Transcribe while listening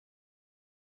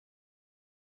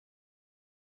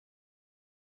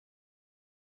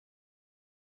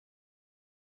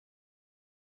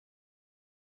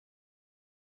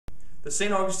The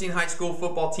St. Augustine High School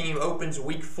football team opens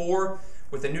week 4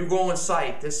 with a new goal in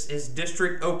sight. This is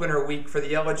district opener week for the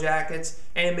Yellow Jackets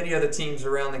and many other teams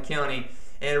around the county.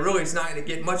 And it really is not going to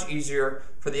get much easier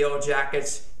for the Yellow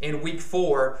Jackets in week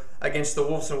 4 against the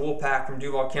Wolfson Wolfpack from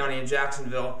Duval County in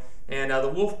Jacksonville. And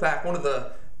the Wolfpack, one of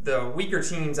the weaker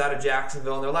teams out of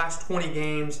Jacksonville, in their last 23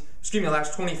 games,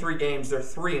 they're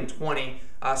 3-20.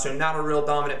 So not a real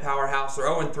dominant powerhouse. They're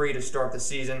 0-3 to start the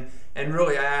season. And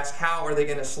really, I ask, how are they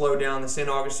going to slow down the St.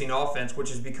 Augustine offense, which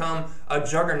has become a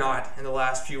juggernaut in the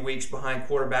last few weeks behind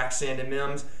quarterback Sandon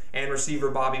Mims and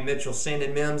receiver Bobby Mitchell.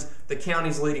 Sandon Mims, the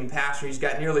county's leading passer. He's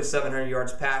got nearly 700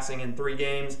 yards passing in 3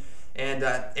 games and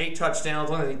 8 touchdowns,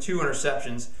 only 2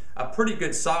 interceptions. A pretty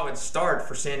good, solid start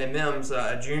for Sandon Mims,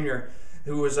 a junior,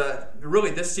 who was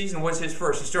really, this season was his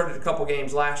first. He started a couple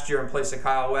games last year in place of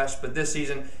Kyle West, but this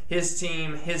season, his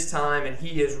team, his time, and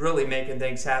he is really making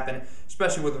things happen,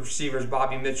 especially with the receivers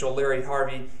Bobby Mitchell, Larry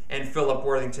Harvey, and Phillip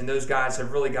Worthington. Those guys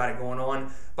have really got it going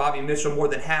on. Bobby Mitchell, more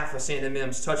than half of Sandon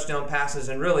Mims' touchdown passes,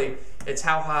 and really, it's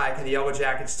how high can the Yellow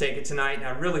Jackets take it tonight, and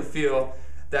I really feel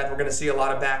that we're going to see a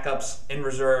lot of backups in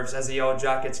reserves as the Yellow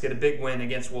Jackets get a big win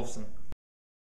against Wolfson.